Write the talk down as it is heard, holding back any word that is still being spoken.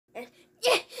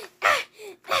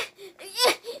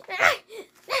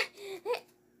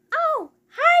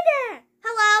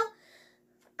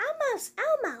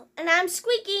is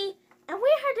Squeaky, and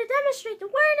we're here to demonstrate the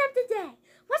word of the day.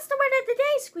 What's the word of the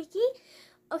day, Squeaky?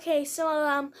 Okay,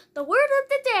 so the word of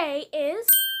the day is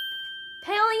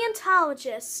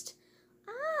paleontologist.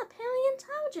 Ah,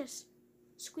 paleontologist.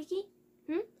 Squeaky,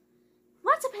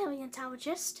 what's a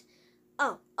paleontologist?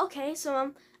 Oh, okay,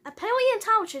 so a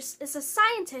paleontologist is a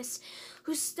scientist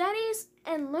who studies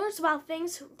and learns about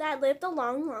things that lived a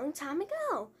long, long time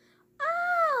ago.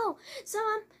 Oh, so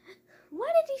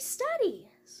what did he study?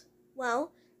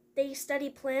 Well, they study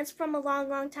plants from a long,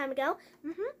 long time ago.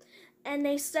 And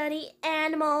they study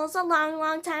animals a long,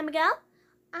 long time ago.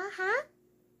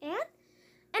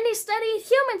 And they studied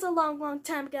humans a long, long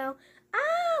time ago.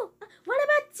 Oh, what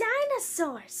about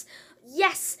dinosaurs?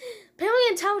 Yes,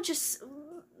 paleontologists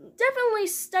definitely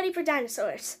study for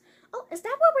dinosaurs. Oh, is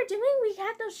that what we're doing? We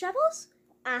have those shovels?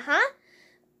 Wow,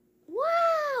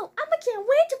 I can't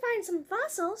wait to find some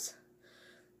fossils.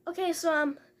 Okay,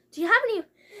 so do you have any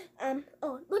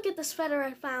oh, look at this feather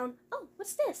I found. Oh,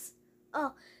 what's this?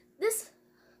 Oh, this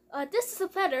is a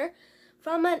feather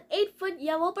from an 8-foot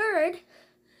yellow bird.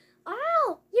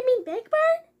 Oh, you mean Big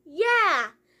Bird?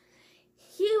 Yeah.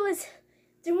 He was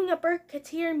doing a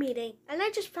bird-cateer meeting, and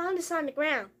I just found this on the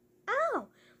ground. Oh,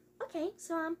 okay,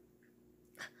 so Emma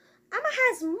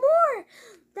has more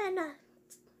than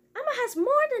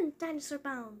dinosaur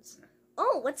bones.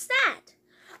 Oh, what's that?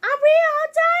 A real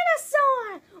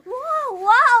dinosaur! Whoa,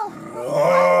 whoa!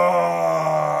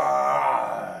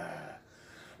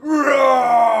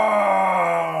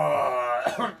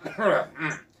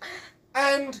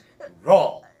 And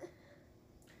roll.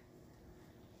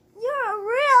 You're a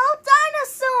real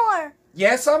dinosaur!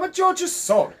 Yes, I'm a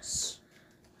Georgosaurus.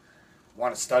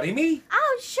 Want to study me?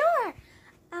 Oh, sure.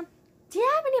 Do you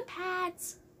have any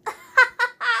pads?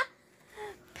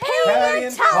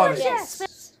 Paleontologist.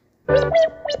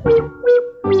 Paleontologist.